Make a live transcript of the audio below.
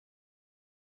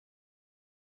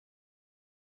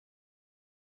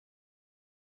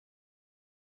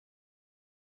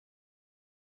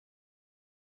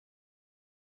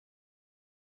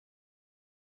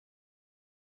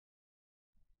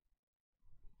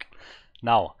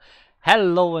Now,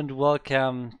 hello and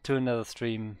welcome to another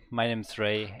stream. My name is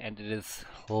Ray and it is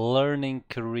Learning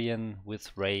Korean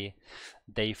with Ray,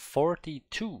 day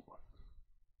 42.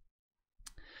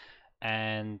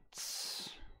 And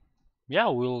yeah,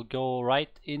 we'll go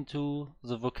right into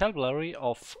the vocabulary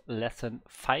of lesson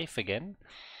 5 again.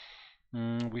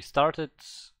 We started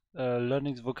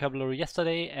learning the vocabulary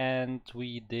yesterday and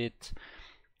we did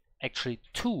actually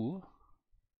 2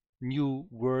 new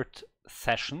word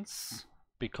sessions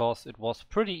because it was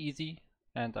pretty easy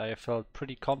and I felt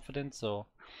pretty confident, so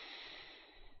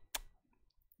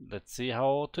let's see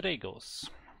how today goes.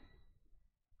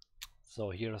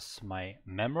 So here's my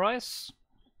memorize.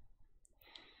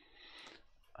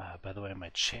 By the way, my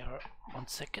chair, 1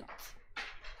 second.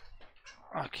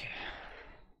 Okay.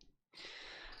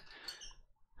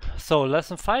 So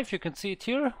lesson 5, you can see it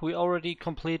here. We already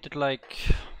completed like,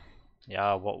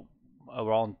 yeah,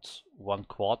 around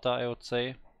 1/4, I would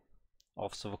say,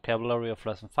 of the vocabulary of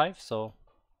lesson 5, so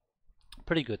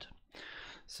pretty good.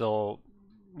 So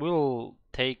we'll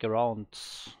take around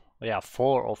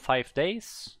 4 or 5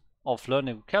 days of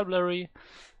learning vocabulary,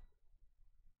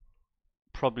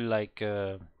 probably like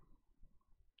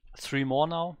 3 more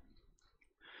now.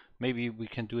 Maybe we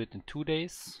can do it in 2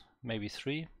 days, maybe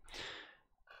 3.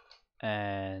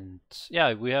 And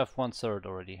yeah, we have 1/3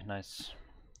 already. Nice.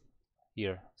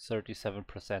 Here,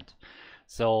 37%.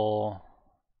 So,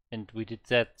 and we did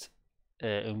that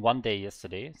in 1 day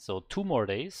yesterday, so 2 more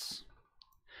days.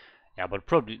 Yeah, but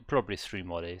probably 3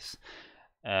 more days.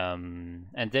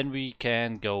 And then we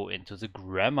can go into the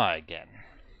grammar again.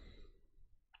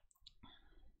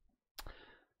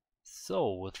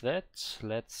 So with that,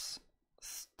 let's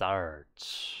start.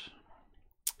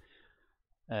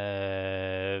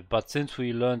 But since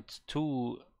we learned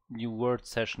 2 new word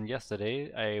session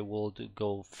yesterday, I will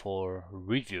go for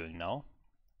reviewing now.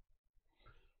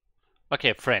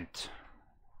 Okay, friend.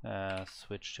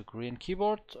 Switch to Korean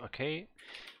keyboard. Okay.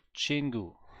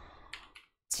 친구.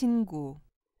 친구.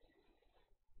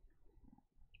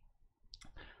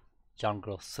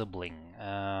 Younger sibling.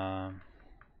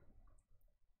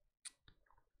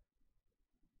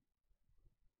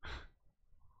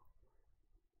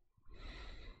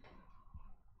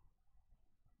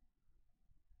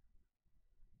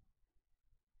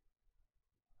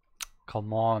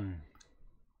 Come on.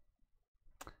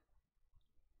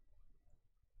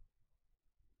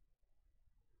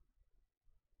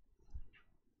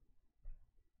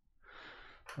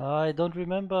 I don't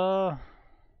remember.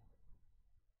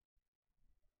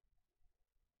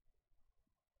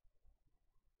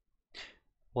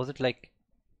 Was it like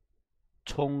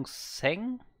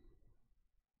동생?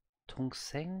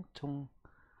 동생?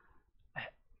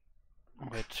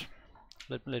 Wait.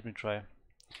 Let me try.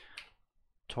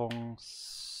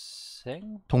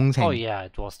 동생? 동생. Oh yeah,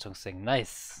 it was 동생.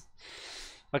 Nice.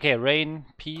 Okay,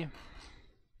 Rain, P.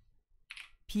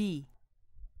 B.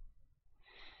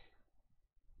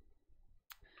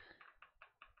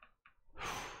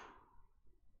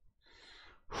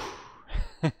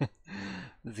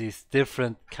 These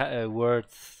different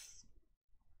words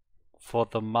for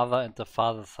the mother and the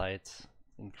father side.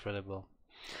 Incredible.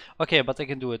 Okay, but I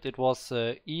can do it. It was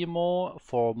emo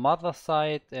for mother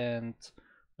side and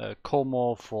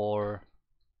como for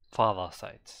father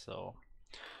side. So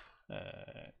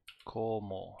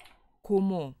como.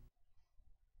 고모.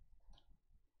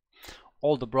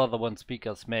 Older brother one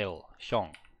speakers male.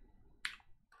 형.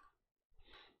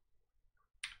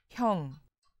 형.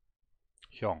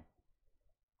 형.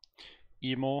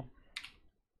 이모.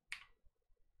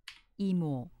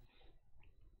 이모.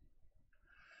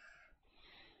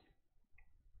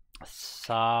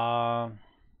 사진.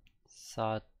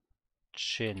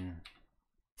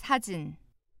 사진. 사진.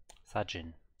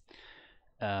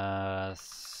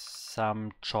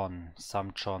 삼촌.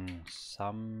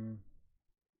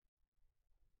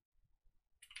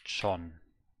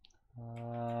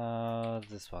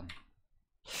 This one.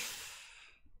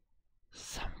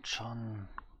 삼촌.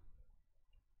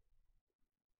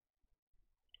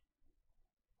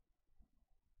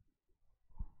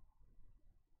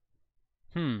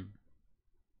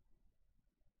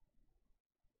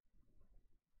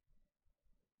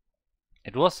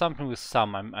 It was something with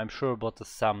some. I'm sure about the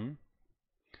sum.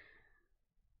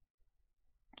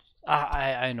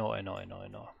 I know.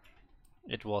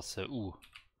 It was U.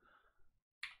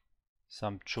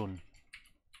 Samchun.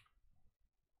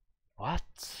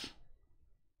 What?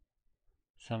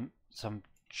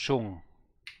 Samchung.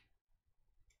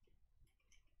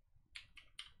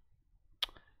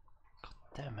 God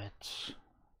damn it.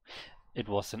 It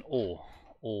was an O.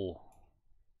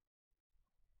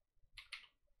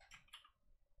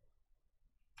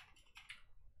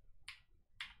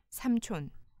 삼촌,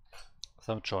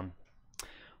 Samchon.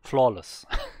 Flawless.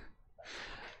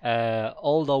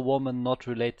 Older woman not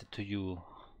related to you.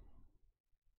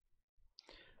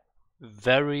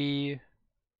 Very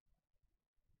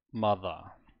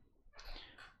mother.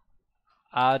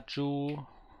 Aju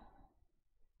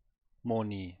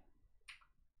Moni.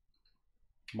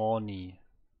 Moni.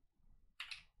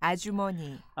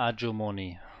 아주머니,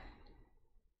 Ajumoni.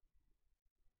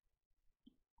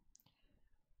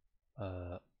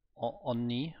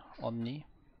 Onni. Onni.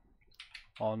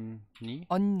 Onni.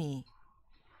 언니,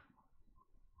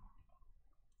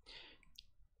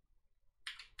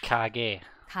 Kage.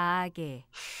 가게,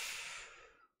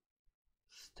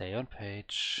 Stay on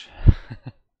page.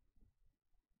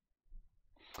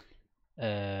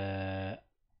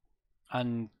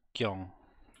 Angyong.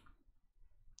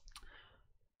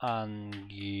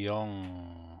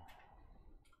 Angyong.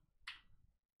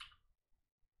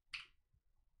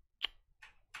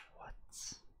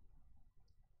 What?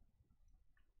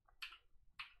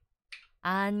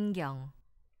 안경,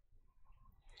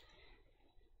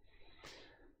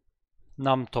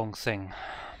 Namtongseng.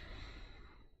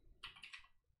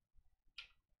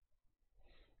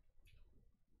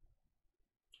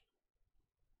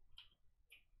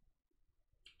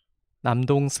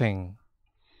 남동생,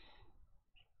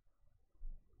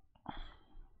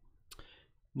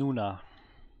 Nuna.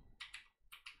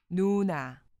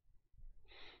 누나,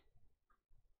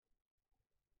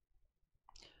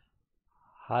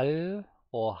 Hal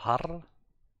or har.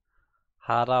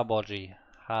 Haraboji.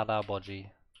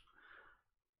 Haraboji.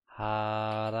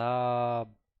 Haraboji.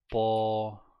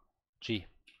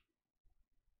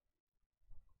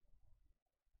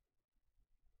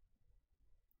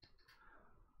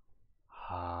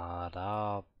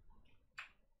 Haraboji.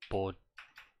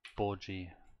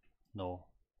 No.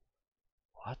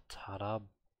 What?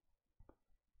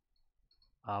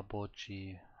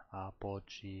 Aboji.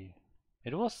 Aboji.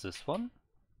 It was this one?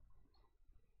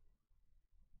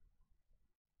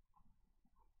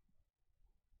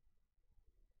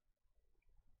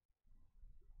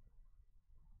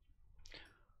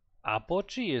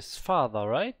 Aboji is father,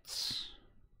 right?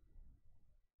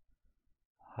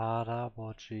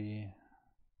 Haraboji.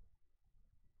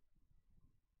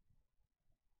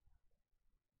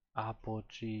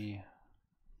 Aboji.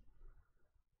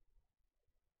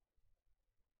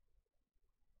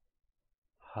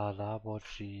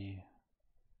 Haraboji.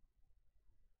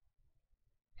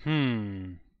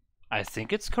 I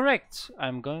think it's correct.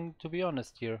 I'm going to be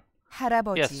honest here.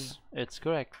 할아버지, Yes, it's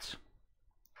correct.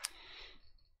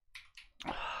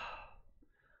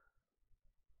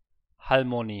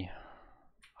 Halmoni.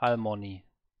 Halmoni.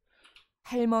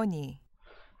 할머니,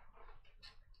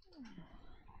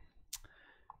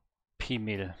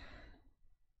 Pimil.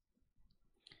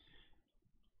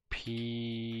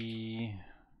 P.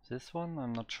 This one?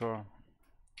 I'm not sure.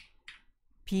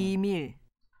 비밀,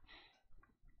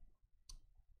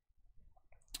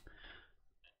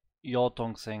 Yo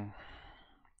Tongseng.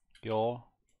 Yo.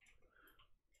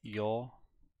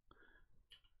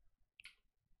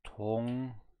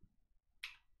 Tongseng.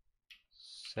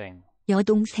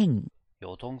 여동생,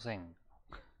 Yo Tongseng.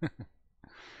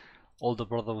 Older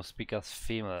brother who speaks as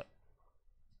female.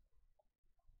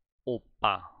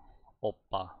 Oppa.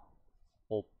 Oppa.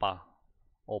 Oppa.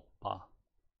 Oppa.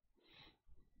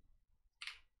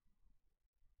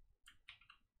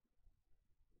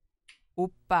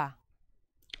 오빠,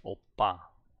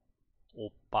 Oppa.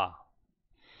 Oppa.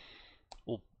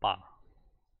 Oppa.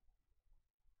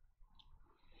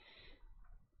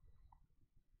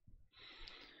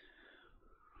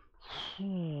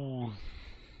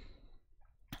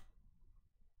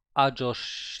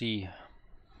 Ajoshi.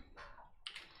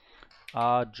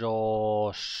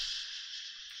 Ajoshi?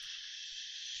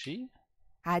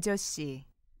 아저씨,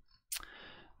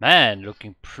 Man,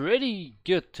 looking pretty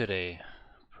good today.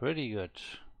 Pretty good.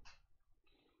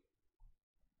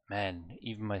 Man,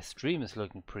 even my stream is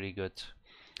looking pretty good.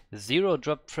 0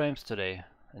 dropped frames today.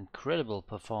 Incredible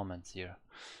performance here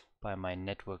by my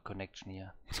network connection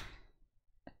here.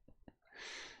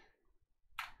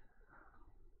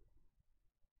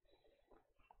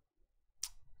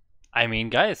 I mean,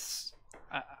 guys,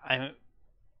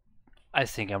 I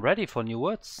think I'm ready for new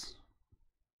words.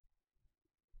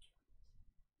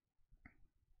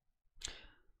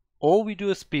 Or we do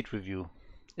a speed review.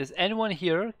 Is anyone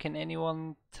here? Can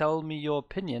anyone tell me your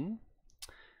opinion?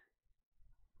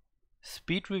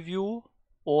 Speed review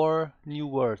or new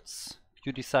words?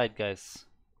 You decide, guys.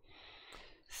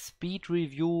 Speed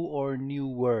review or new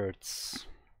words?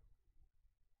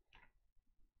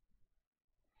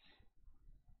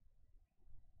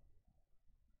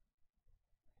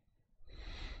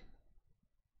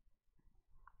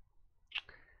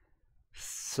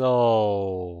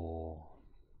 So,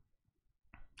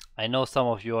 I know some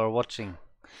of you are watching.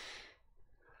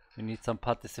 We need some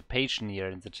participation here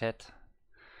in the chat.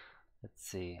 Let's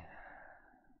see.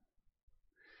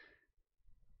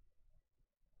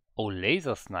 Oh,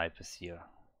 Laser Snipe is here.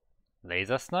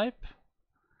 Laser Snipe?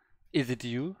 Is it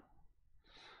you?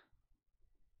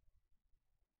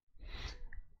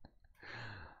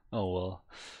 Oh well.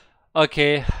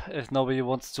 Okay, if nobody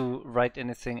wants to write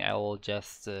anything, I will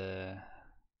just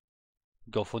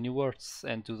go for new words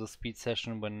and do the speed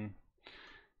session when,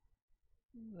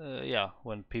 yeah,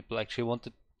 when people actually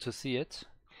wanted to see it.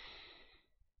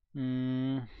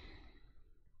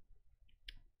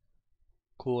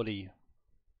 Corey.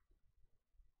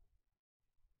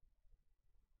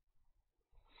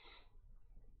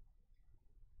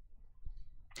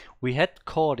 We had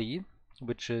Corey,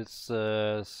 which is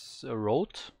a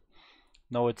road.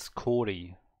 Now it's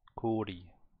Corey. Corey.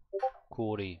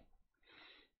 Corey.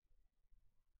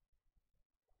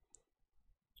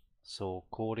 So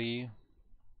Corey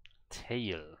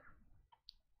tail.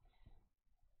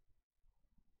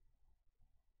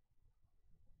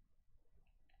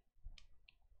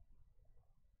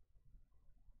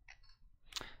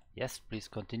 Yes, please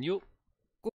continue.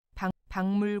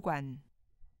 박물관.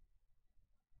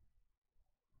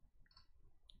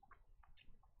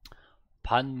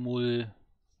 박물관.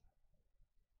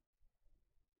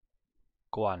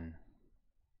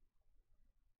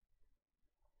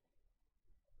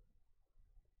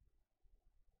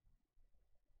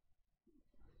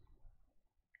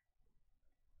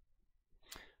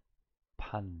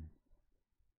 반.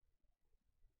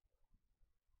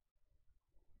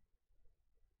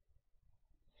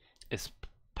 Is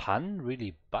pan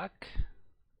really back?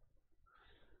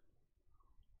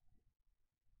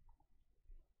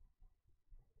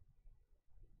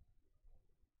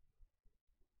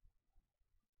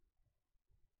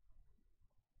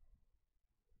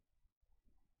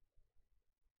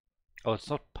 Oh, it's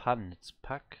not pan, it's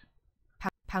pack.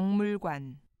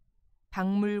 박물관.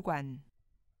 박물관.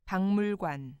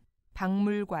 박물관.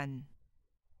 박물관.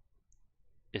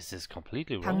 Is this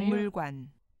completely wrong here? 박물관.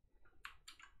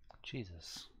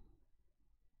 Jesus.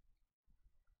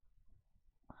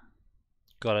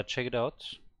 Gotta check it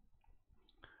out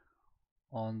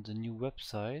on the new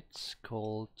website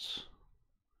called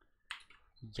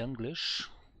Younglish.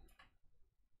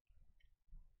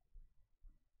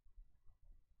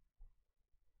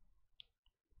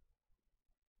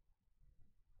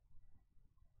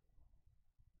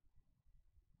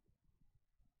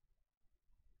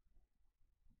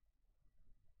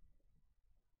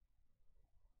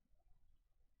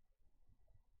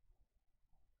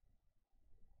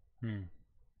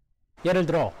 예를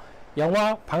들어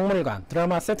영화, 박물관,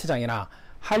 드라마 세트장이나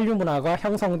한류 문화가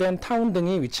형성된 타운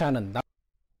등이 위치하는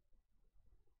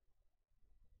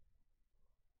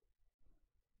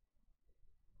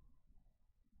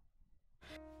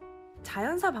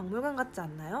자연사 박물관 같지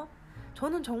않나요?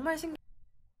 저는 정말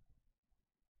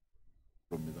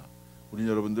겁니다. 우리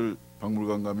여러분들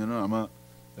박물관 가면은 아마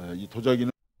이 도자기는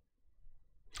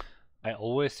I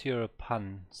always hear a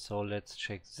pun, so let's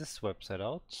check this website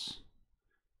out.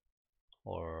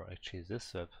 Or actually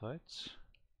this website.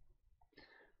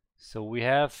 So we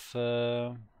have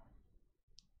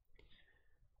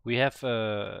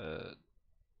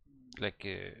like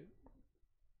a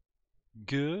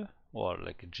G or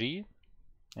like a G,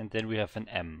 and then we have an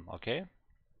M, okay?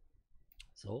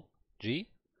 So G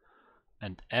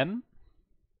and M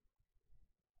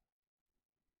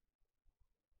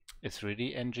is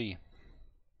really NG.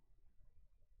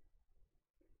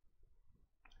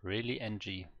 Really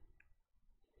NG.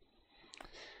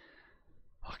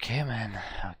 Okay, man.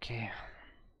 Okay.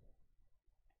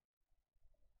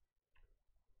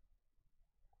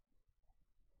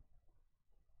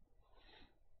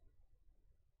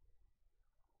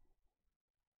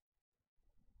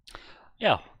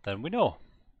 Yeah, then we know.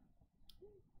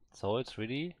 So it's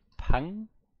really 박물관.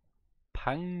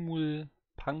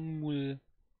 박물관.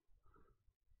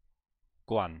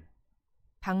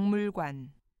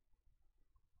 박물관.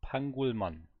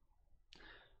 박물관.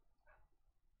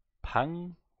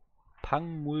 관.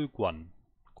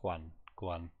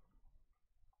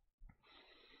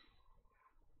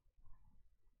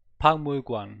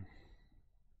 박물관.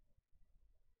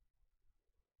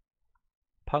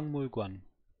 박물관.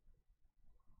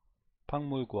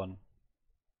 박물관.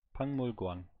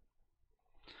 박물관.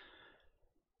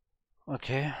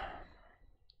 Okay.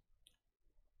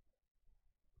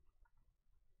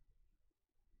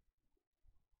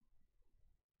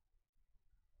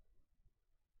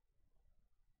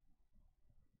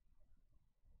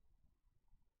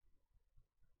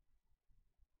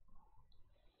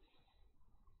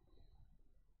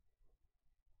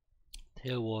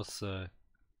 Here was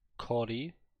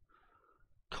Cody.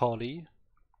 Cody.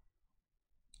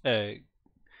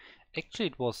 Actually,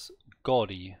 it was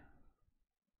Gordy.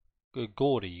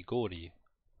 Gordy. 꼬리,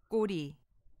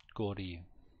 Gordy.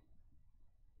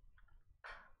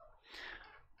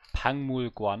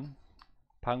 박물관.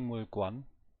 박물관.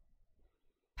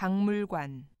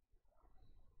 박물관,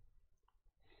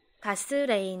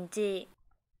 가스레인지,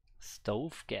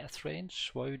 Stove, gas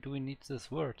range. Why do we need this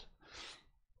word?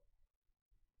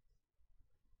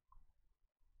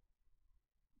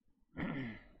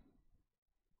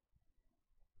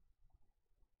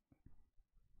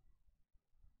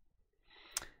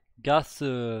 Gas.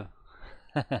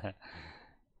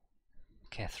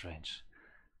 Gas range.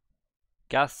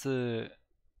 Gas.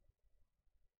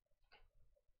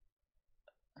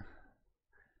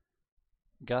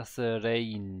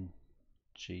 Gasrange.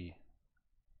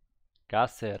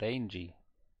 Gasrange.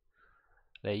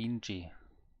 Range.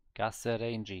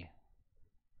 Gasrange.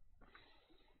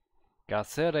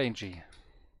 Gasrange.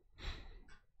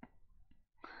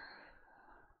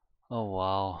 Oh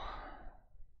wow.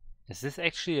 Is this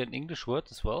actually an English word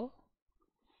as well?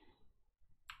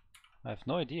 I have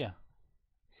no idea.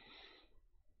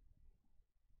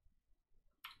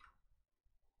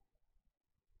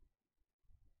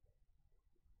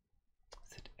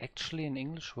 Is it actually an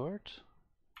English word?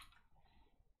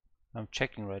 I'm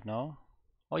checking right now.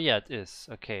 Oh yeah, it is.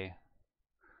 Okay.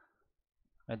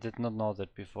 I did not know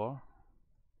that before.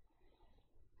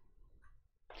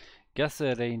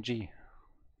 Gasrange.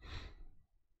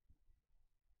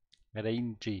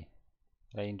 Range.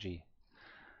 Range.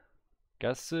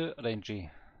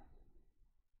 Gasrange.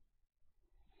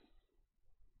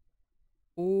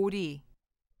 오리,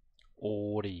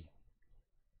 오리.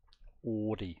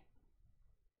 오리.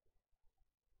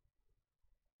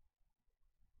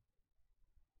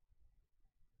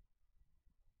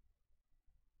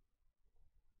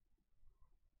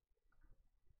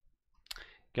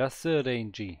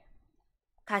 가스레인지.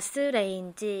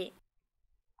 가스레인지,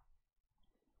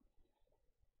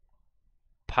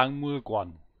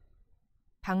 박물관.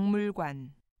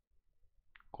 박물관,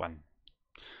 관.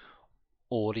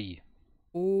 오리.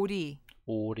 오리,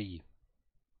 오리.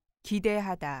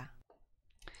 기대하다,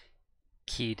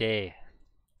 기대.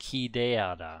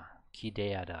 기대하다.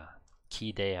 기대하다.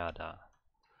 기대하다.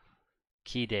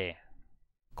 기대.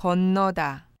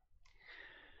 건너다,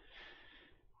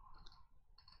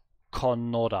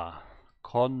 건너다.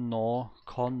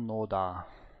 건너다.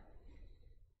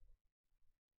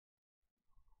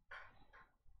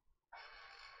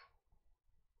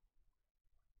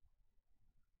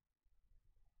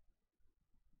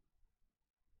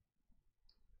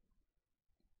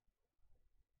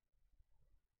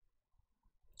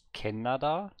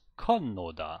 캐나다.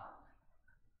 건너다.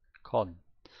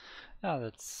 Yeah,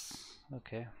 that's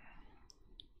okay.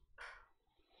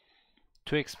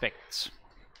 To expect.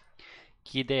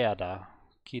 기대하다.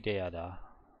 기대하다,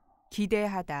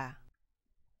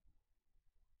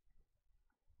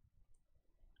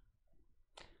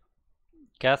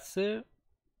 가스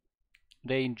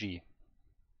레인지.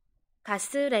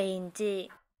 가스레인지,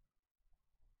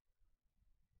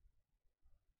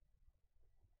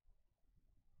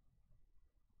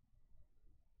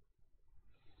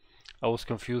 I was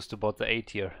confused about the 8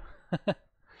 here.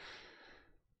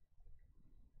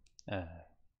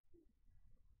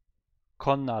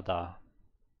 건너다.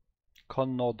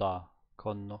 캐나다.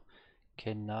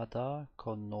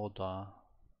 건너다,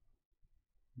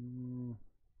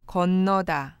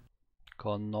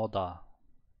 건너다.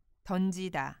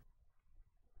 던지다,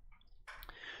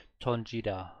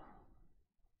 던지다.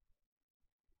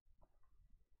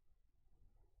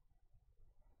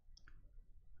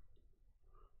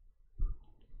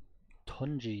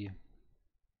 dungeon?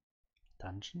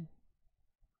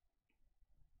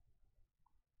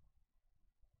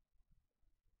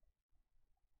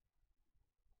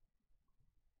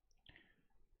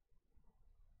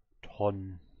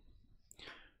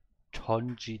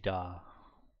 던지다.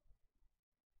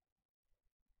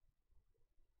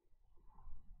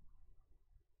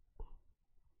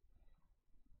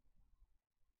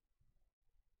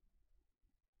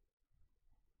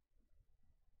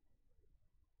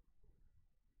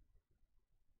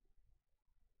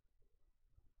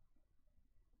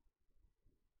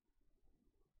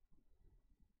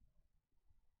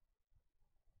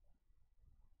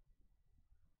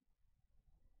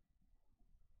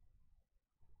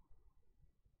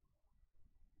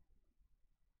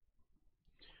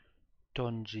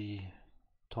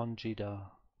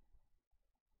 던지다.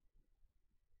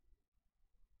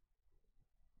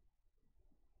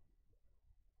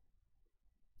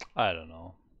 I don't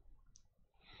know.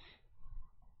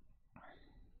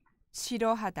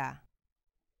 싫어하다.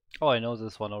 Oh, I know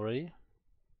this one already.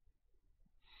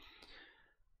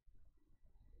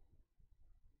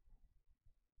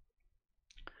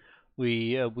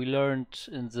 We learned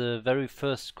in the very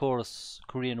first course,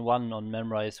 Korean 1 on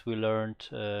Memrise, we learned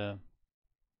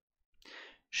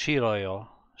싫어요,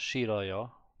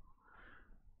 싫어요,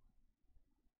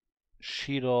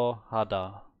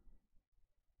 싫어하다.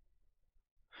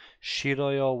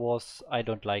 싫어요 was I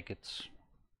don't like it.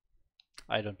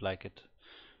 I don't like it.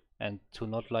 And to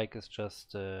not like is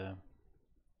just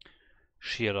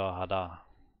싫어하다.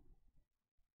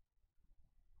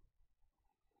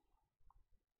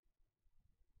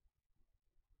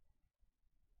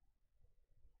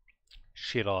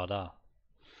 싫어하다.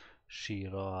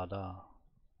 싫어하다.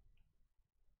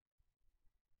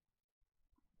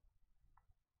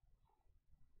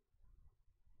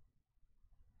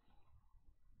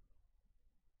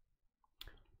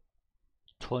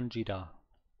 던지다.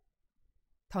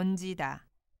 던지다.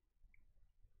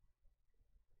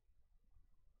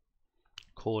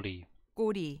 고리.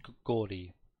 꼬리.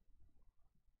 고리.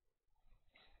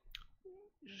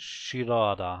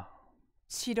 싫어하다.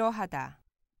 싫어하다.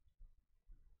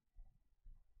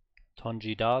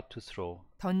 던지다 to throw.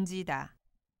 던지다.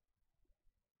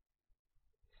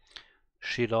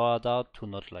 싫어하다 to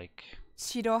not like.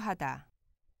 싫어하다.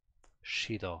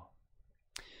 싫어.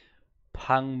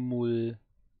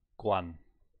 박물관.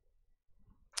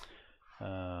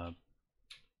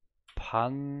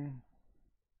 방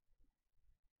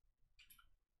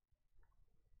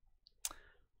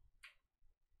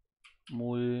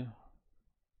물고안.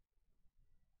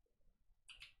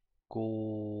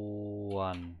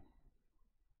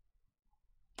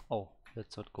 Oh,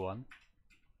 that's not 고안.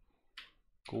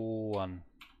 고안.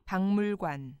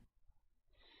 박물관.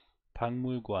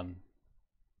 박물관.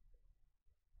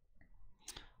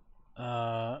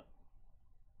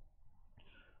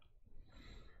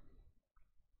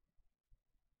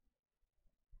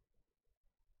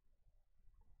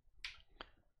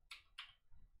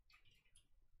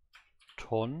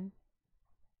 던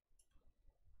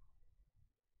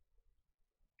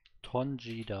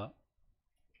던지다.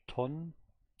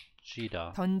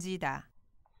 던지다. 던지다.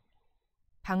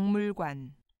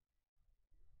 박물관.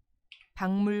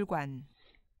 박물관.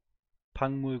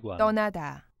 박물관.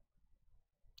 떠나다.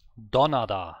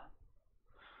 떠나다.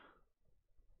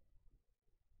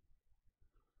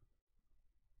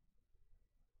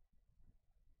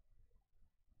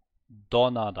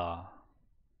 떠나다.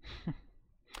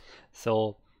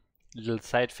 So, little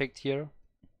side fact here.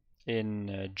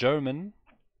 In German,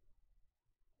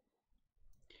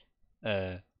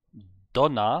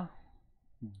 Donner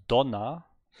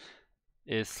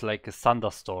is like a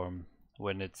thunderstorm.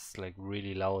 When it's like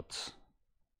really loud,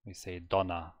 we say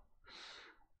Donner.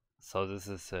 So this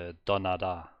is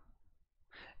Donada.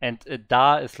 And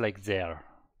da is like there.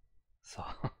 So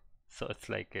so it's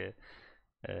like a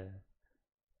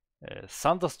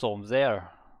thunderstorm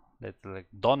there. That's like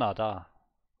Donada.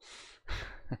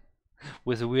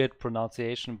 With a weird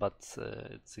pronunciation, but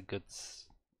it's a good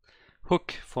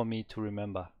hook for me to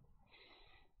remember.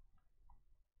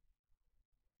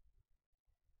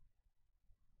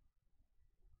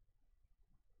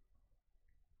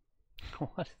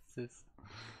 What is this?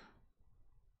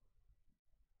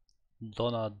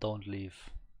 Donna, don't leave.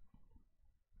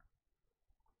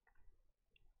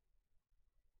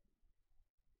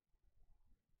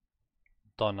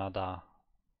 Donada.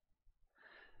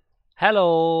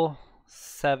 Hello,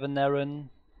 Seven Aaron.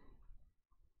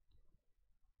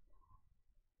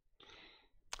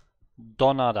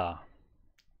 Donada.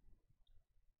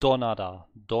 Donada.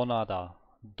 Donada.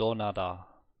 Donada.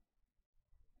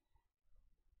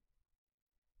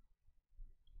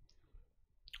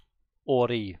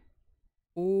 오리.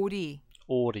 오리.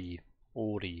 오리.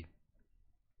 오리.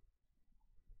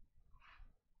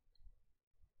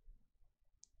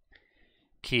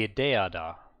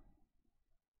 기대하다.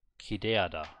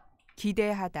 기대하다.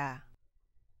 기대하다.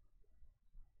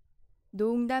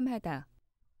 농담하다.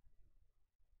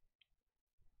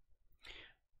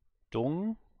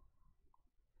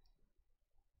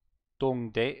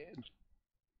 동대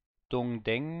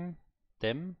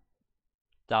동댕댐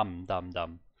담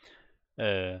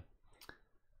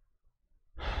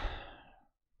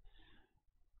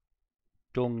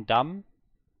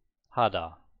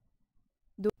동담하다.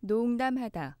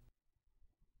 농담하다.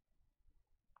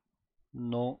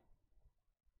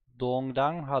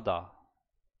 동당하다.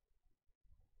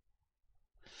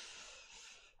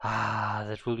 Ah,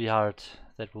 that will be hard.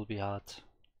 That will be hard.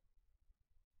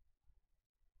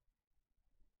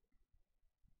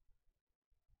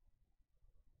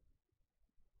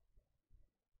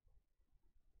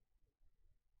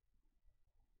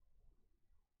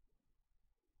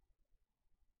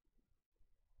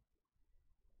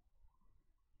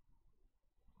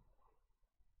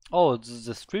 Oh,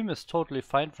 the stream is totally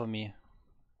fine for me.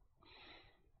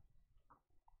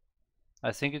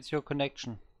 I think it's your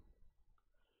connection.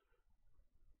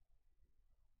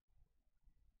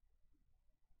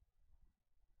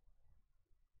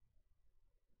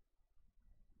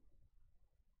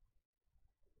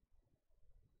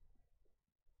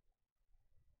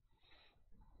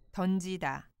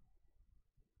 던지다,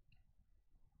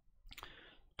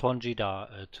 던지다,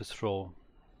 to throw.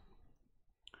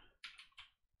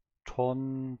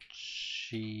 던지다.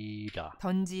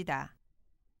 던지다,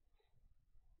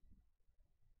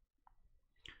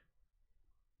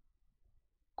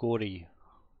 꼬리.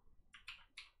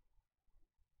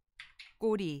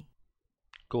 꼬리,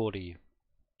 꼬리.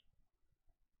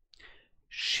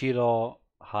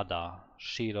 싫어하다.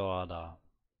 싫어하다.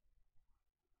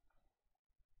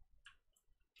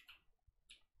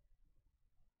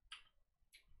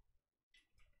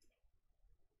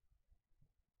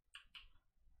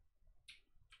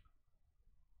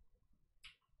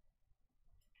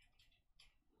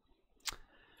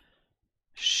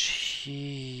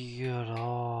 싫어하다.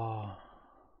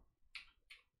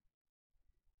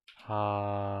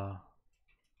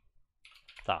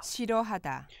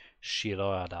 싫어하다,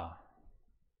 싫어하다.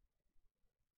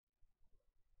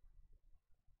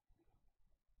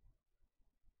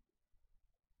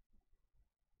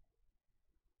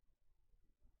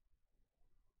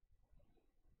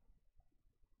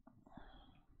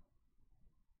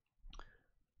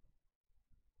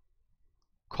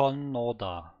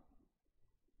 건너다.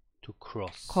 To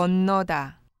cross.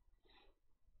 건너다,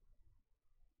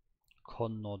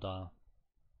 건너다.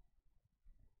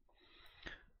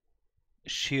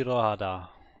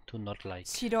 싫어하다. To not like.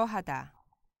 싫어하다,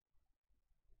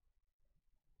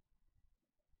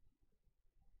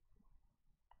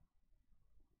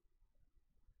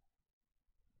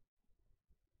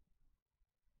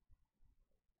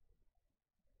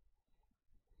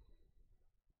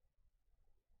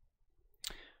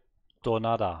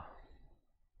 떠나다.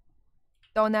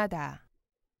 떠나다,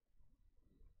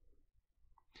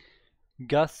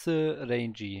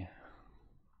 가스레인지.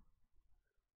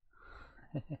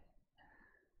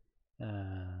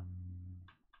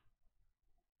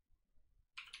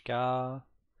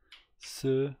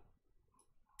 가스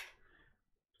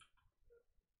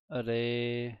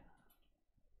레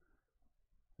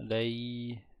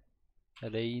레이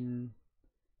레인지.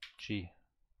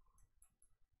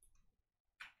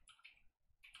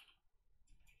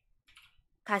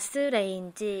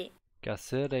 가스레인지,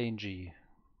 가스레인지.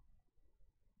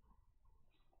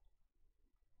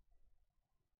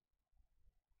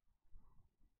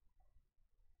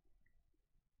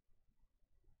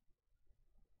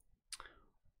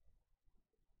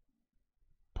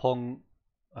 Pong.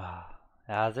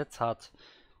 Ja, that's hard.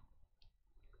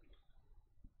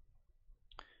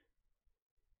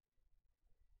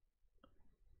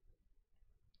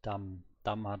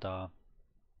 담하다.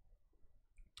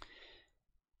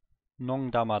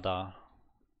 농담하다.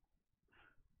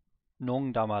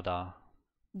 농담하다.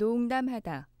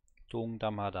 농담하다,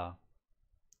 동담하다.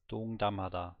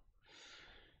 동담하다.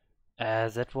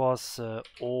 That was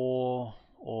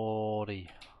오리.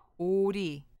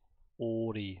 오리,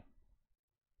 오리.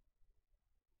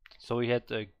 So we had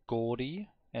고리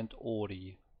and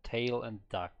오리. Tail and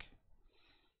duck.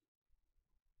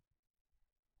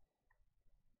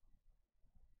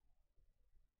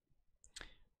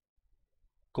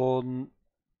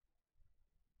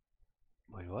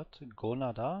 Wait, what?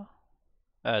 고나다?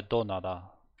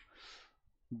 도나다.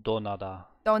 도나다.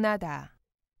 떠나다,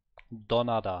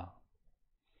 도나다.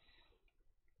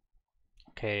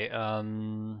 Okay,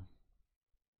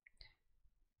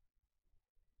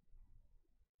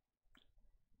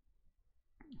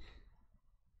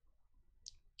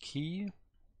 key.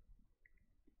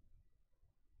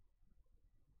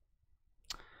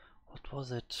 What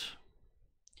was it?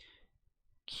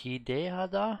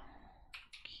 기대하다?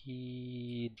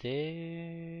 기대하다?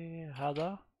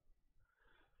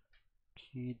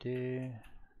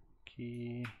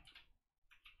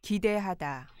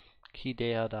 기대하다,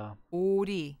 기대하다.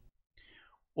 오리,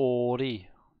 오리.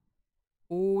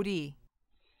 오리,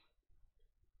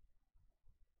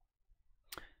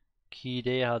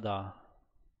 기대하다.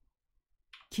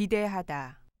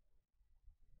 기대하다,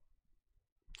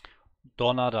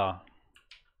 떠나다.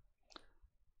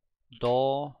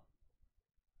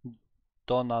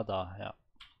 떠나다. Ja.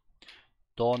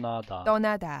 떠나다.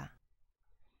 떠나다,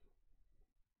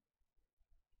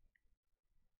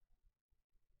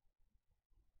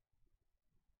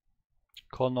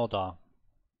 건너다.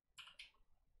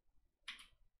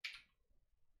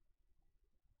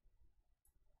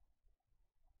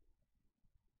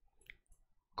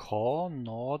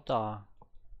 건너다.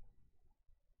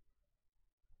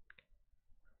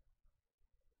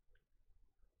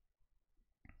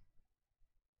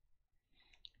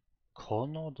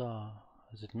 건너다.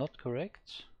 Is it not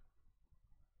correct?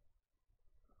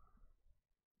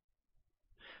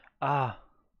 아,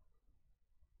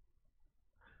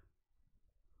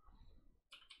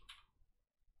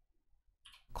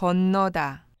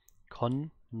 건너다.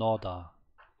 건너다.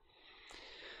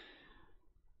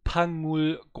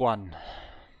 박물관.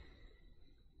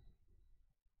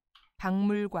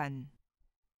 박물관.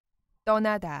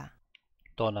 떠나다.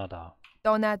 떠나다.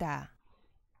 떠나다.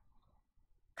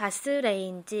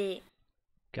 가스레인지,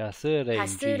 가스레인지.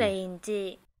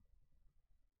 가스레인지,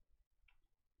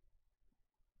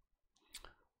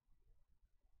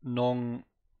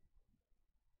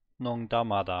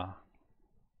 농담하다.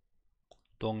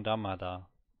 농담하다.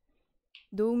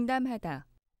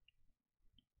 농담하다.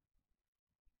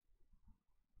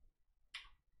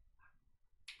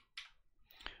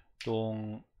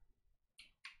 농담하다.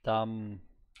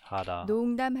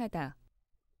 농담하다.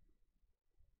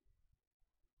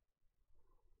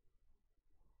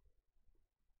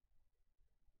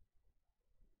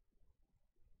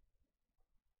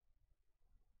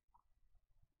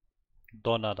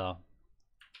 떠나다.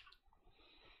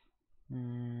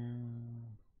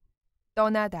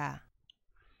 떠나다.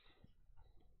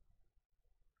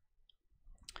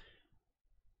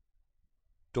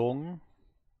 동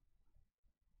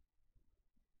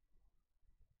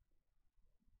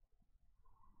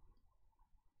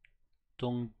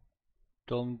동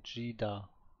동지다.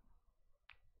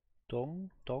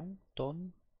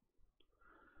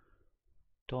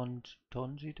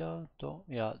 돈지다.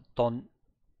 야, 돈지다.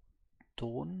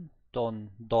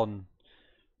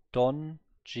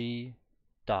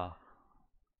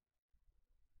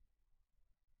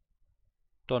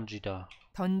 던지다.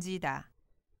 던지다.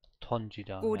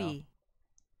 던지다. 꼬리. 야.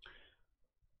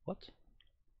 What?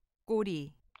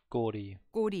 꼬리. 꼬리.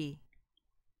 꼬리.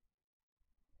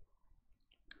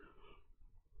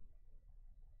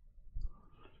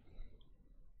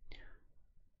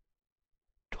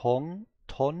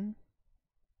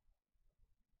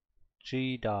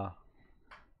 던지다.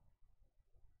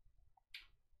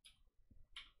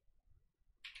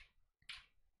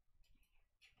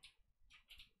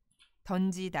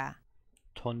 던지다.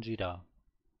 던지다.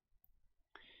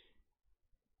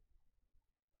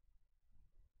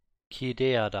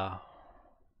 기대하다.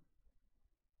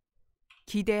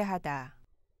 기대하다.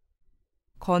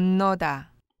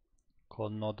 건너다.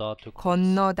 건너다. to cross.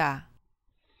 건너다.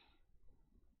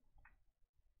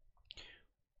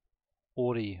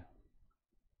 오리.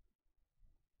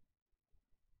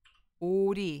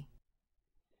 오리.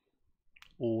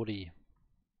 오리.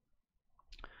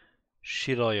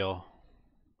 싫어요.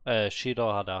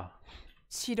 싫어하다.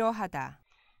 싫어하다.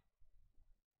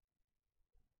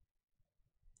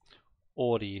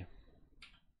 오리.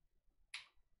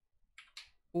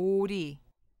 오리.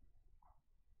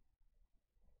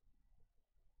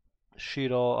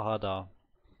 싫어하다.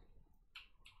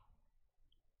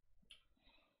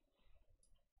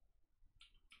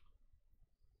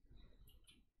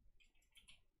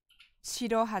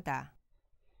 싫어하다.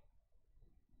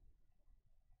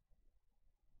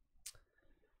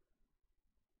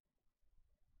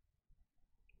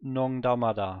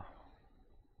 농담하다.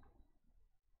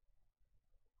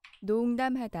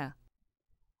 농담하다.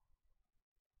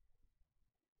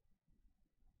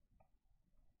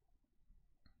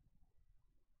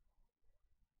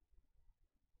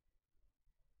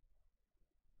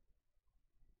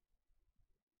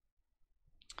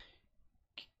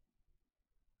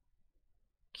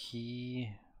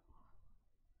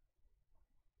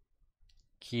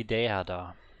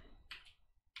 기대하다.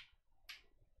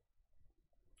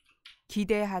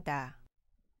 기대하다.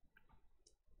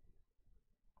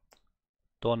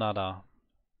 떠나다.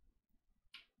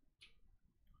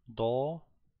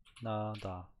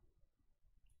 떠나다.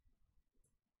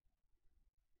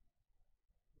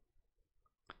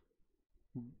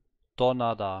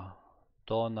 떠나다.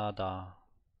 떠나다.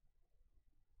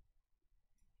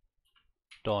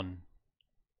 던.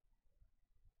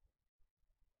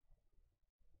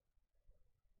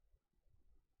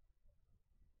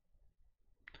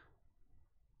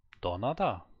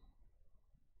 떠나다.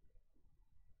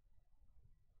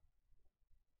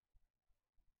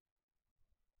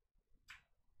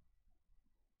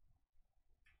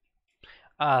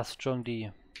 아, strong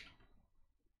D.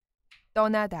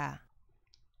 떠나다.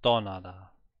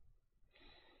 떠나다.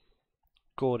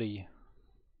 꼬리.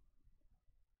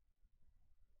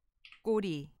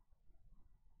 꼬리.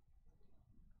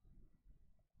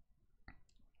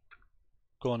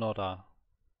 끊어다.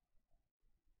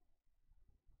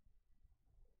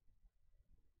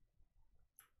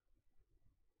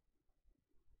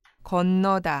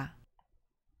 건너다,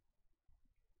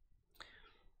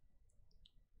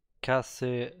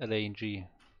 가스레인지,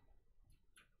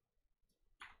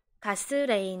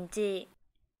 가스레인지,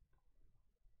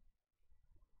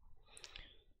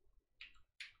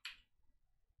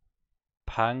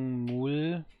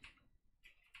 방물,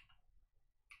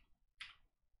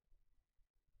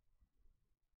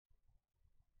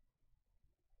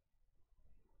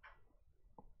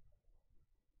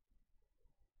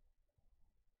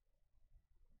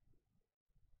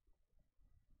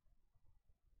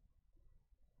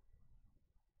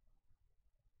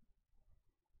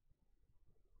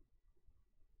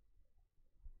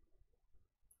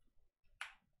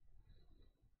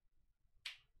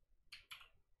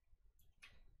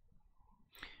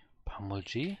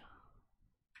 방물지,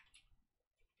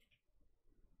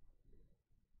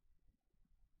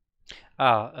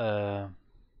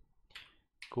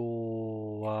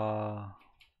 고아,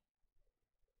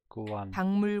 고안,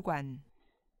 박물관,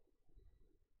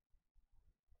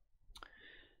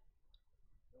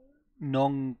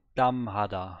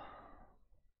 농담하다,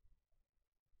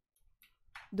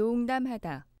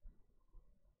 농담하다,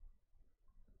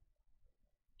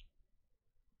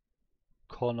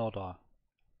 건너다,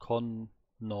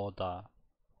 건너다,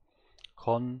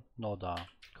 건너다,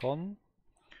 건너다,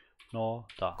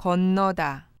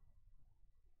 건너다,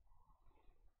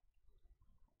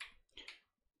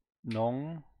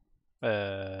 농,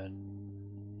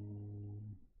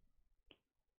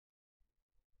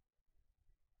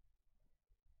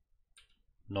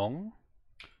 농담하다,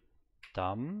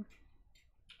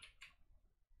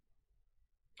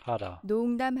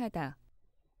 농담하다,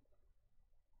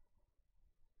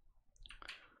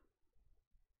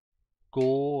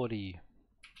 꼬리,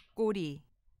 꼬리,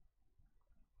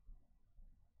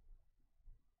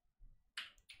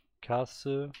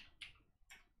 가스,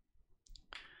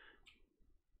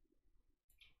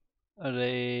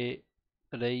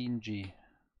 레인지,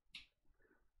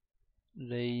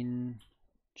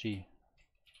 레인지,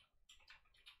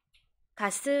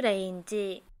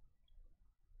 가스레인지,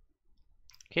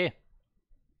 okay.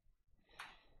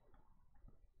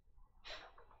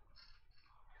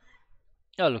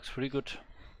 Yeah, looks pretty good.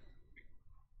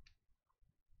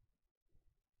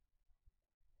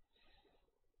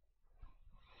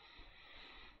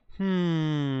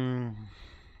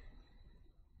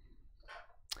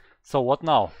 So what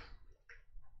now?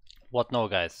 What now,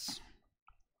 guys?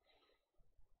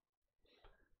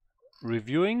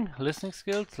 Reviewing listening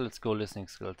skills. Let's go listening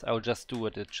skills. I will just do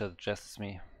what it suggests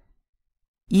me.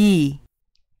 이,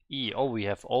 E. Oh, we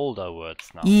have older words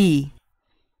now. 이,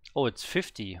 Oh, it's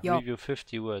 50. Yup. Review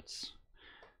 50 words.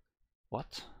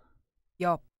 What?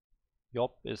 옆,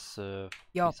 Yop is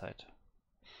Yup. beside.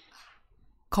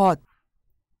 겉,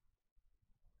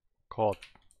 Caught.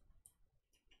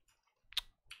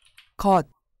 겉,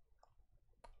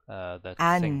 That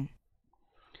안, thing.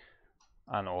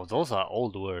 And oh, those are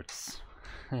old words.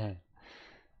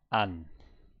 An.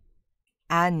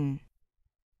 안,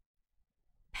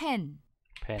 펜,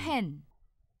 Pen. 펜,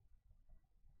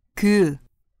 그,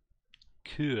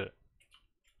 Kühe.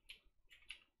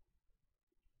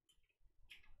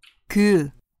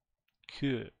 그,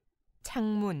 Kühe.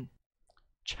 창문,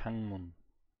 창문.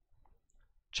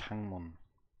 창문.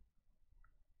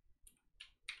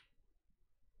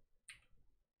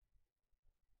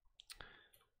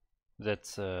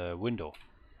 That's a window.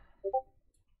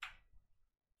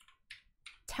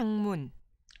 창문,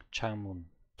 창문.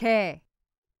 개,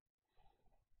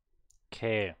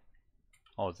 K.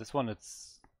 Oh, this one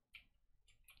it's.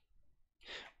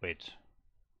 Wait.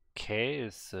 K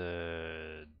is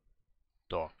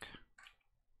dog.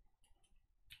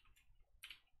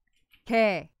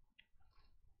 개,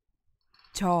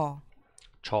 저,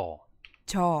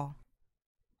 저.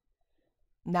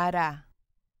 나라,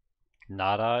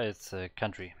 Nara is a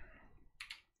country.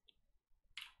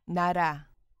 나라,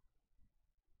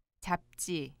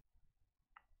 잡지,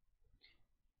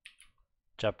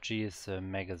 Japji is a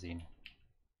magazine.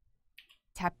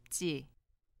 잡지,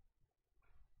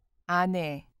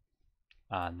 아내,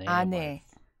 Ane, 아내, wife.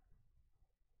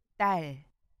 딸,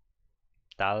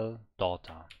 Dal,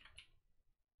 daughter.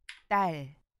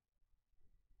 딸,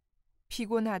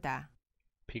 피곤하다,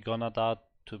 Pigonada,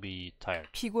 to be tired.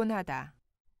 피곤하다,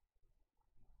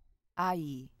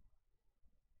 아이,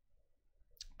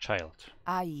 Child.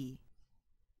 아이,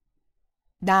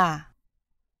 나,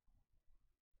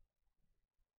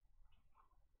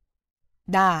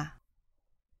 나,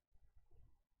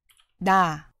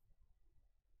 나,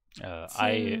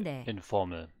 I 침대.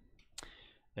 informal.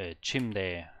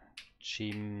 침대.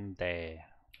 침대.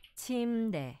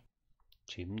 침대,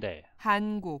 침대.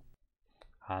 한국,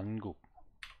 한국.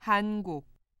 한국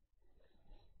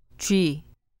쥐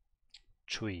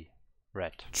tree.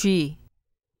 red. 쥐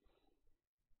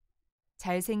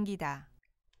잘생기다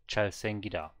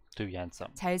잘생기다. to be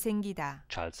handsome. 잘생기다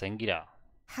잘생기다.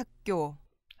 학교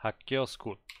학교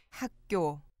school.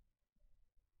 학교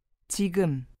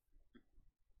지금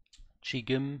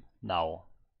지금 now.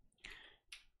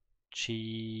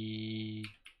 지금.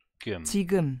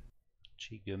 지금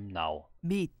지금 now.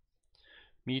 밑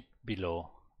meet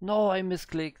below. No, I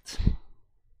misclicked.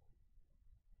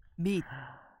 밑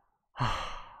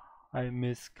I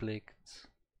misclicked.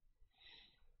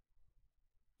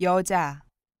 여자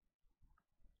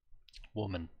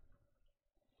woman.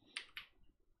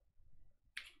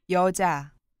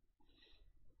 여자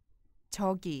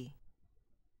저기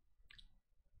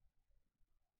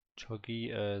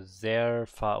저기 there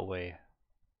far away.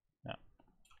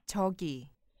 저기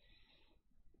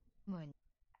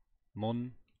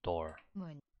문 door.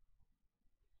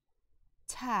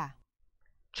 차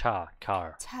차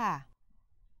car. 차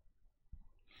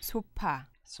소파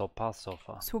sofa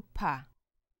sofa. 소파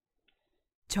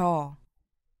저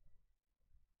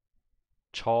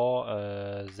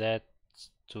that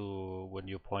to when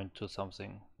you point to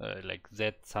something like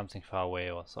that something far away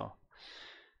or so.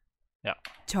 Yeah.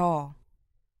 저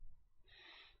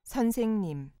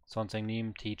선생님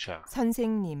선생님 teacher.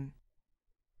 선생님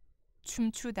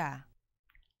춤추다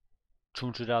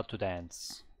춤추다 to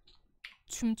dance.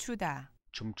 춤추다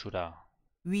춤추다.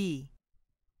 위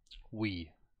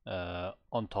we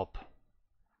on top.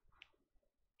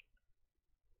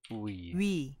 we.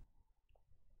 위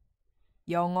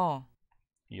영어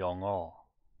영어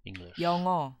English.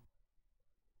 영어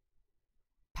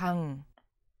방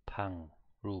방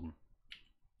room.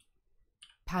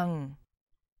 방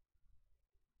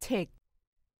책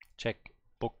check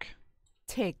book.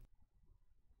 책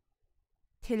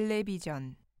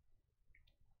텔레비전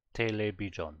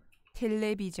텔레비전.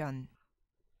 텔레비전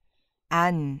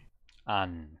안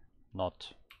an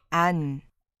not 안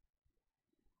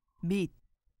밑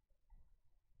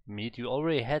meet. You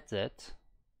already had that.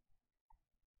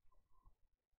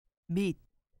 밑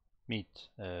meet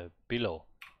below.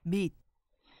 밑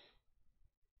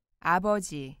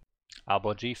아버지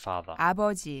아버지 father.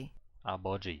 아버지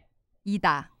아버지.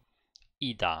 이다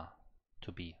이다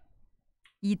to be.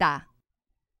 이다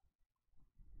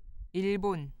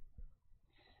일본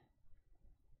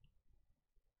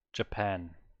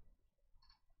Japan.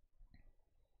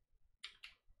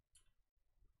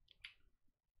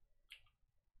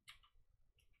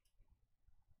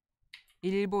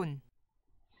 일본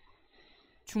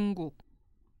중국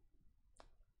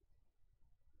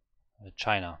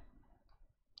China.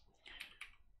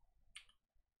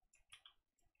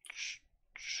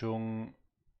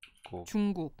 중국.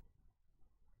 중국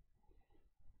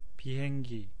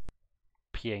비행기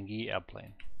비행기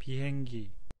airplane.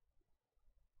 비행기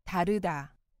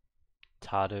다르다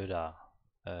다르다.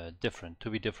 different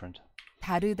to be different.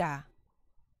 다르다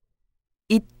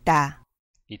있다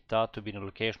있다 to be in a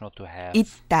location or to have.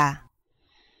 있다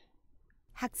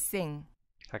학생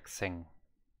학생.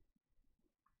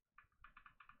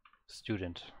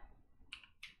 student.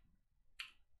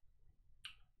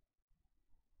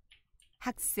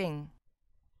 학생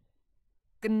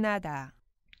끝나다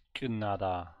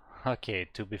끝나다. Okay,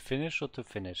 to be finished or to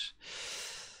finish?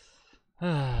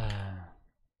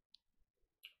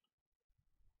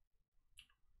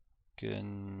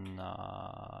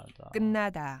 끝나다.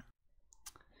 끝나다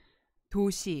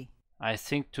도시 I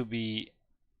think to be.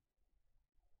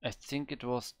 I think it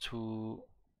was to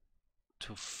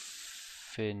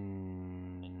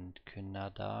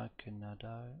끝나다.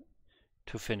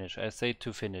 To finish. I say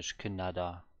to finish.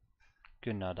 끝나다.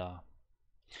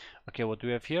 Okay, what do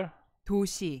we have here?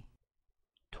 도시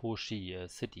도시,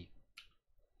 city.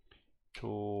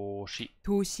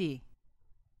 도시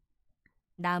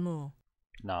나무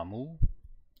나무.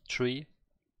 tree.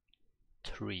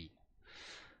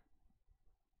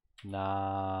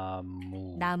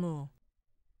 나무.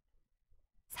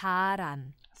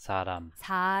 사람 사람.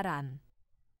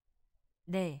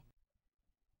 네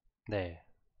네.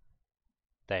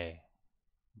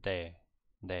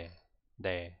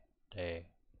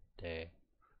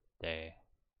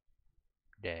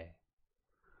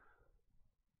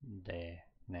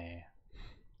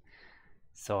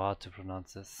 So hard to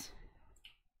pronounce this.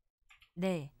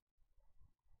 네.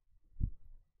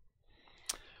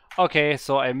 Okay,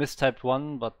 so I mistyped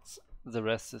one, but the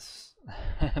rest is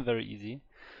very easy.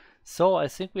 So I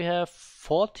think we have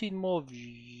 14 more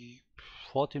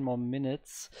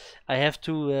minutes. I have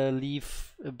to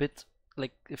leave a bit,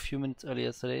 like a few minutes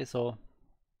earlier today, so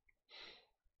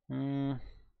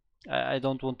I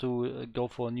don't want to go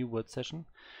for a new word session.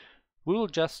 We will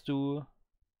just do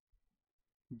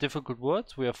difficult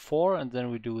words. We have 4, and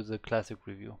then we do the classic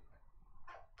review.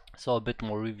 So a bit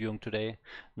more reviewing today,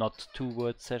 not 2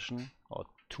 word session or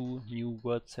 2 new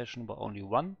word session, but only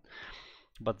 1.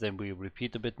 But then we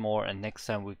repeat a bit more, and next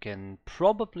time we can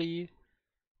probably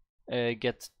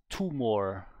get 2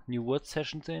 more new word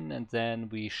sessions in, and then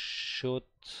we should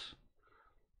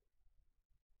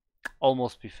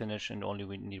almost be finished, and only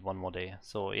we need 1 more day.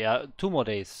 So yeah, 2 more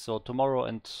days. So tomorrow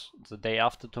and the day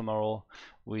after tomorrow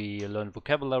we learn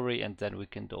vocabulary, and then we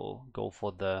can go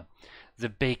for the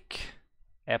big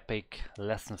epic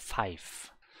lesson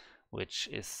 5, which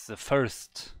is the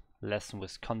first lesson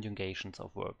with conjugations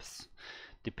of verbs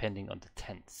depending on the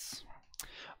tense.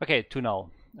 Okay, to know.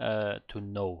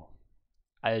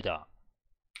 Alter.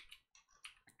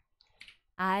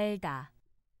 알다.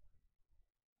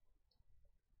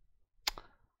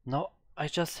 No, I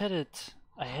just said it.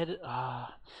 I had it.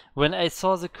 When I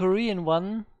saw the Korean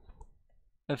one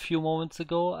a few moments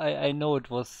ago, I know it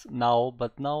was now,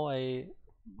 but now I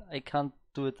can't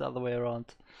do it the other way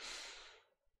around.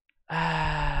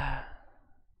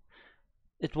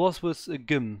 It was with a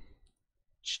gym.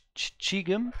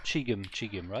 Chigim,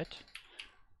 right?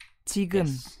 지금.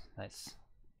 Yes, nice.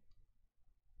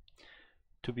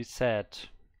 To be sad.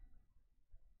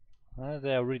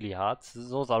 They are really hard.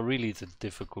 Those are really the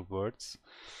difficult words.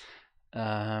 It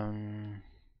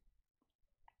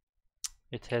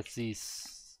has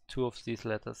these 2 of these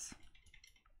letters.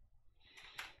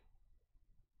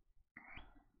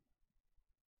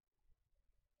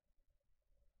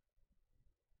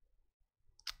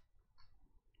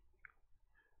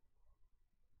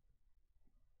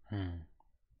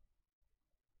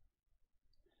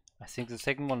 I think the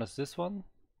second one is this one.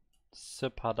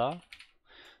 Sipada.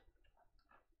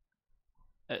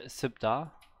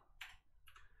 Sipda.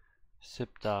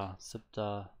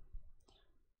 Sipda.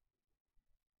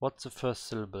 What's the first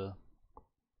syllable?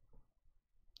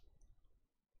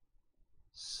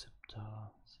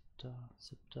 Sipda.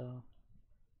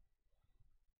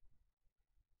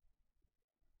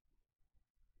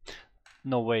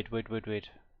 No, wait.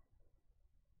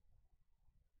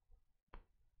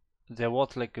 There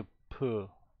was like a p.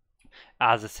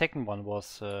 The second one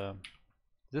was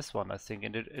this one, I think,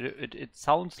 and it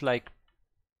sounds like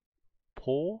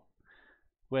po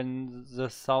when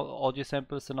the audio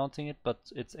sample is announcing it,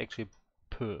 but it's actually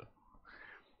p.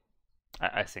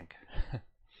 I think.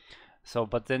 So,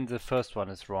 but then the first one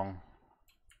is wrong.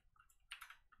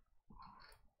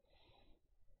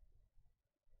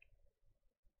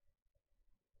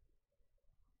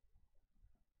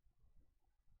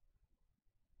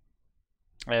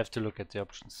 I have to look at the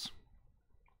options.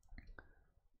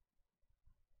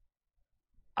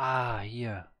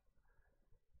 Here.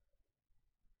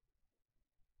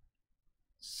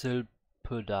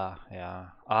 Silpuda,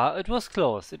 yeah. It was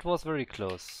close. It was very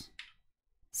close.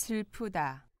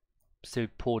 슬프다.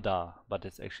 Silpoda, but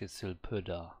it's actually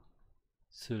Silpuda.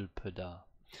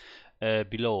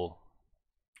 Below.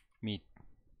 Meat.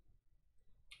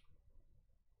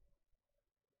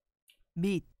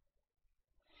 밑.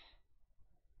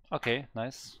 Okay,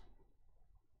 nice.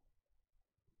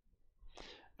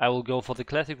 I will go for the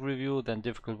classic review, then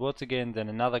difficult words again, then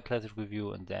another classic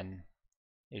review, and then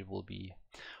it will be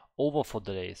over for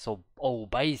the day. So,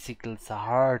 bicycle's a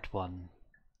hard one.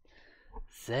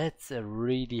 That's a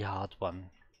really hard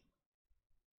one.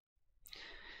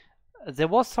 There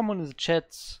was someone in the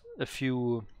chat a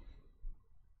few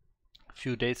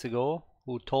days ago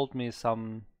who told me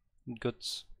some good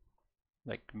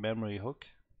like memory hook,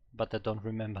 but I don't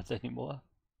remember it anymore.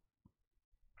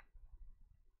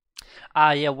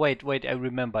 Yeah, wait, I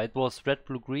remember. It was red,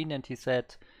 blue, green, and he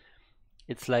said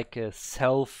it's like a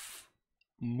self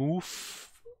move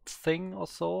thing or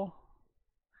so.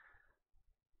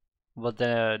 But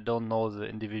then I don't know the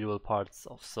individual parts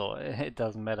of, so it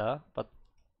doesn't matter, but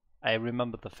I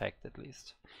remember the fact at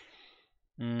least.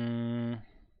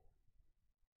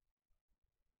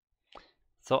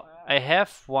 So I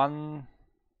have one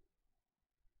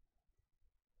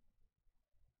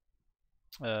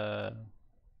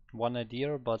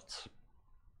idea, but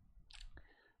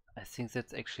I think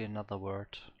that's actually another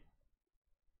word.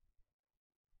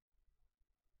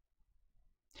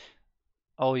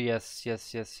 Oh yes. I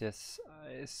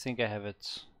think I have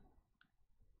it.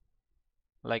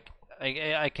 Like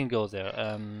I can go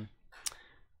there.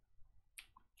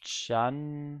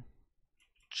 John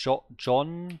Ja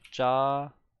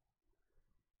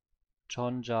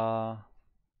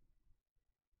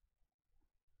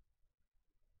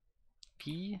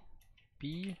B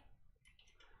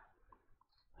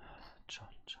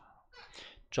John Ja.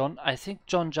 John, I think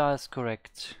Jonja is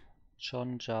correct.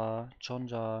 Jonja,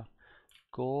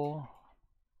 go.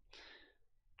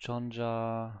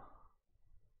 Jonja.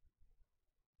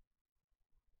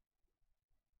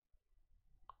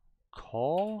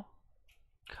 Ka?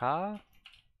 Ka?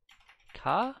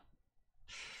 Ka?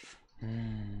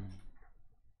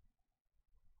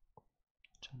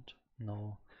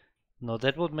 No. No,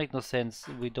 that would make no sense.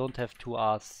 We don't have two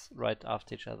R's right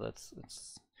after each other.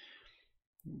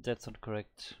 That's not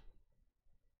correct.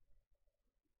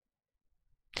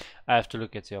 I have to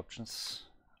look at the options.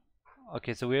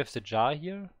 Okay, so we have the jar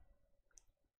here.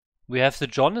 We have the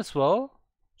John as well.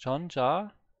 John,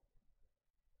 jar.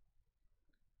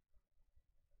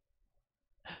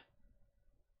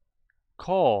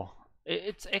 Core.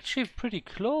 It's actually pretty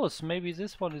close. Maybe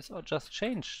this one is just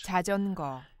changed.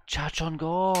 자전거,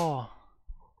 자전거.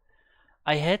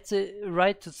 I had to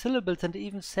write the syllables and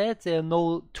even said there are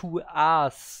no two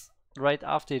R's right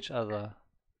after each other.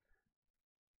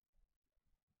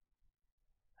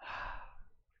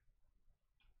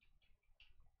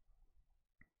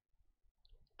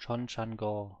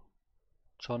 Chonchago.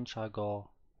 Chonchago.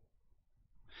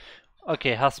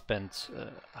 Okay, husband.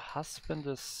 Husband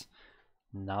is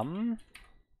Nam.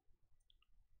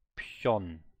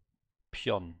 Pion.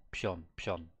 Pion.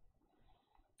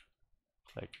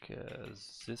 Like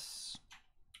this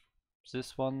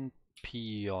one,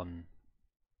 peon.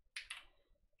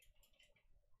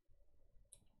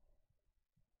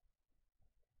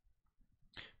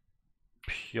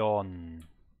 Pion.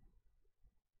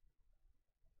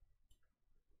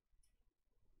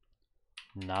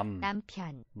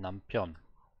 남편, 남편.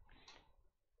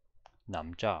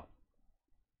 남자.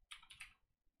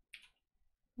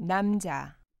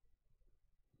 남자,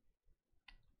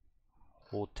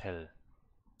 호텔.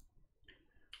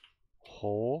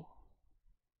 호.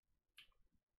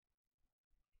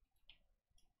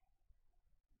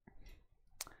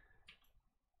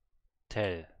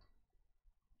 텔.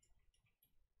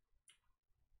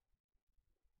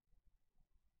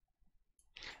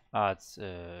 Ah, it's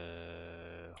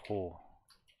ho.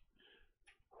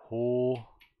 Ho.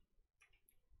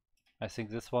 I think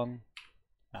this one.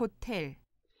 호텔,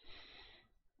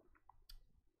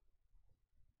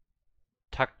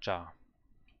 탁자.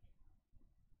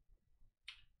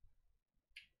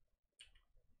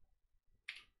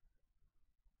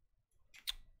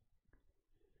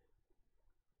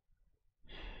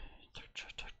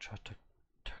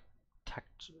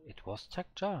 It was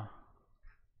탁자.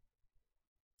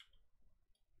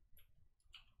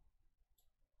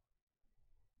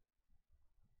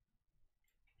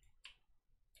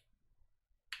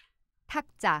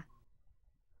 탁자,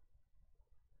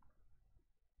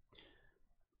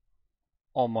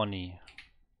 어머니.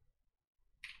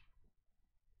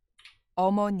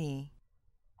 어머니,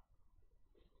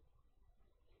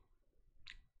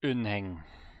 은행.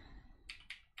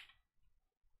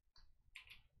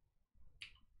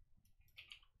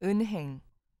 은행,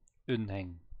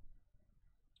 은행.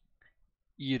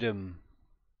 이름.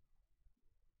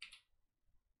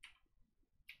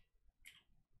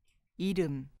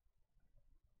 이름,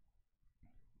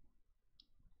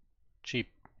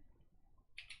 집.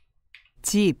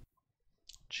 집,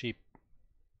 집.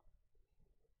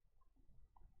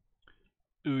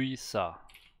 의사.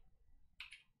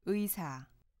 의사,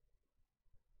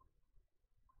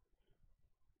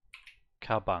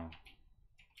 가방.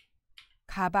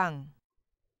 가방,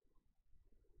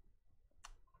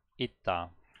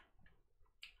 있다.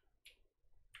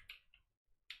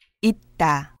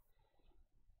 있다,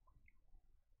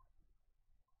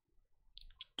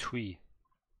 뒤.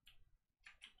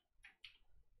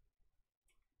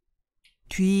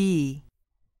 뒤,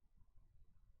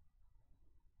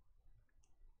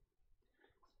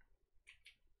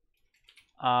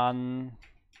 안.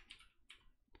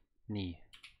 니.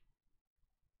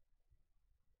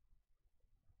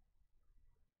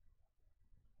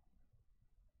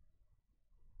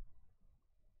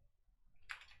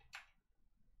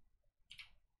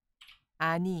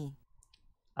 아니,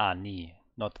 아니.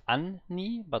 Not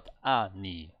안니, but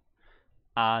아니.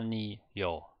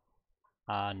 아니요.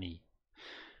 아니.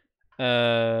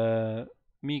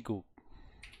 미국.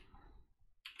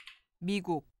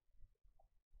 미국,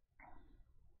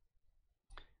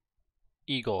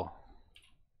 이거.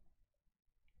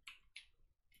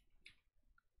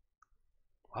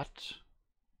 What?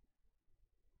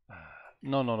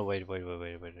 No, wait.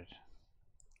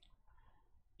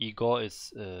 Igor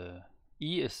is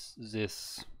E is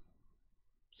this.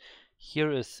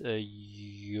 Here is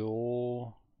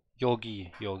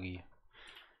yogi.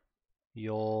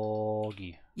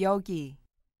 여기,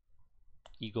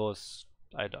 Igor's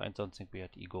I don't think we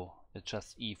had ego. It's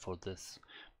just E for this,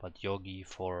 but yogi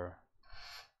for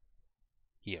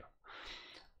here.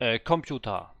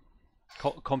 Computer.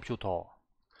 Computer.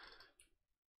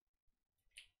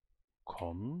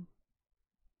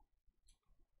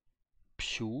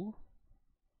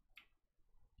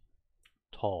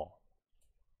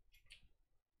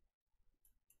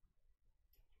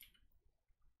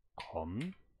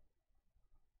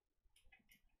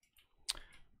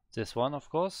 This one, of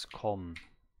course.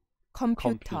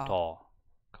 컴퓨터.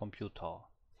 Computer.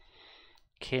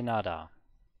 Canada.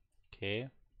 Okay.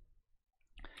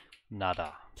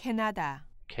 Nada. 캐나다.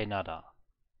 Canada.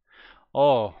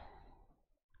 Oh.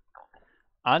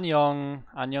 안녕.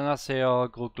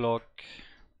 안녕하세요. Good luck.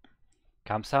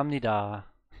 감사합니다.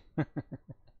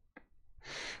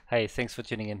 Hey, thanks for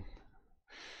tuning in.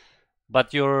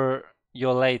 But you're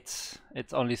late.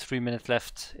 It's only 3 minutes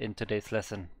left in today's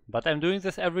lesson. But I'm doing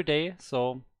this every day,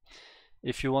 so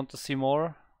if you want to see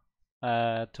more,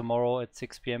 tomorrow at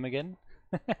 6 p.m. again.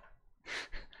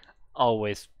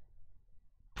 Always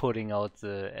putting out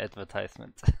the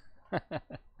advertisement.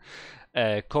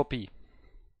 Copy.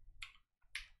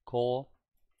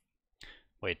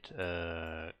 Wait.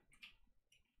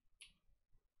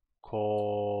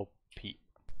 Copy.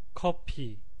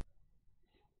 커피.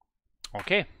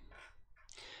 Okay.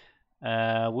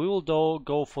 We will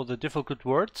go for the difficult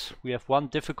words. We have one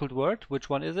difficult word. Which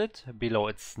one is it? Below.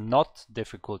 It's not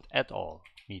difficult at all.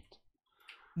 Meet.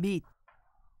 및.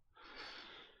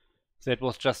 That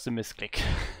was just a misclick.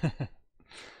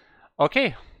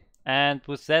 Okay. And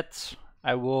with that,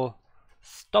 I will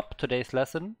stop today's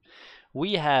lesson.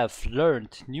 We have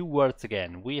learned new words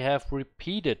again. We have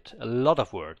repeated a lot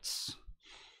of words.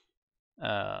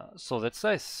 So that's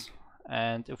nice.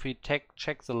 And if we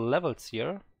check the levels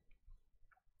here,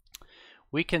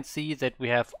 we can see that we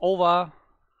have over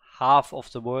half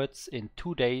of the words in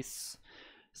 2 days.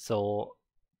 So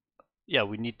yeah,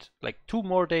 we need like 2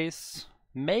 more days.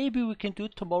 Maybe we can do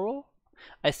it tomorrow.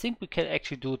 I think we can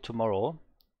actually do it tomorrow.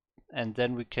 And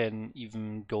then we can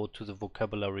even go to the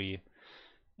vocabulary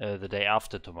the day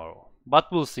after tomorrow.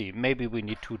 But we'll see. Maybe we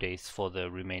need 2 days for the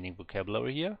remaining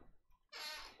vocabulary here.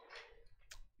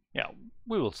 Yeah,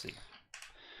 we will see.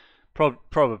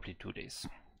 Probably 2 days.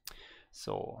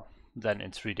 So then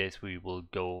in 3 days we will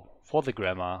go for the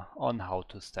grammar on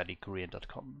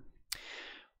howtostudykorean.com.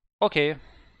 Okay,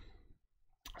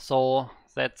 so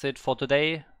that's it for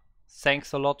today.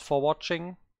 Thanks a lot for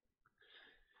watching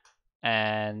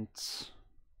and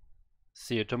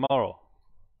see you tomorrow.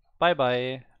 Bye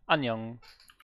bye. 안녕.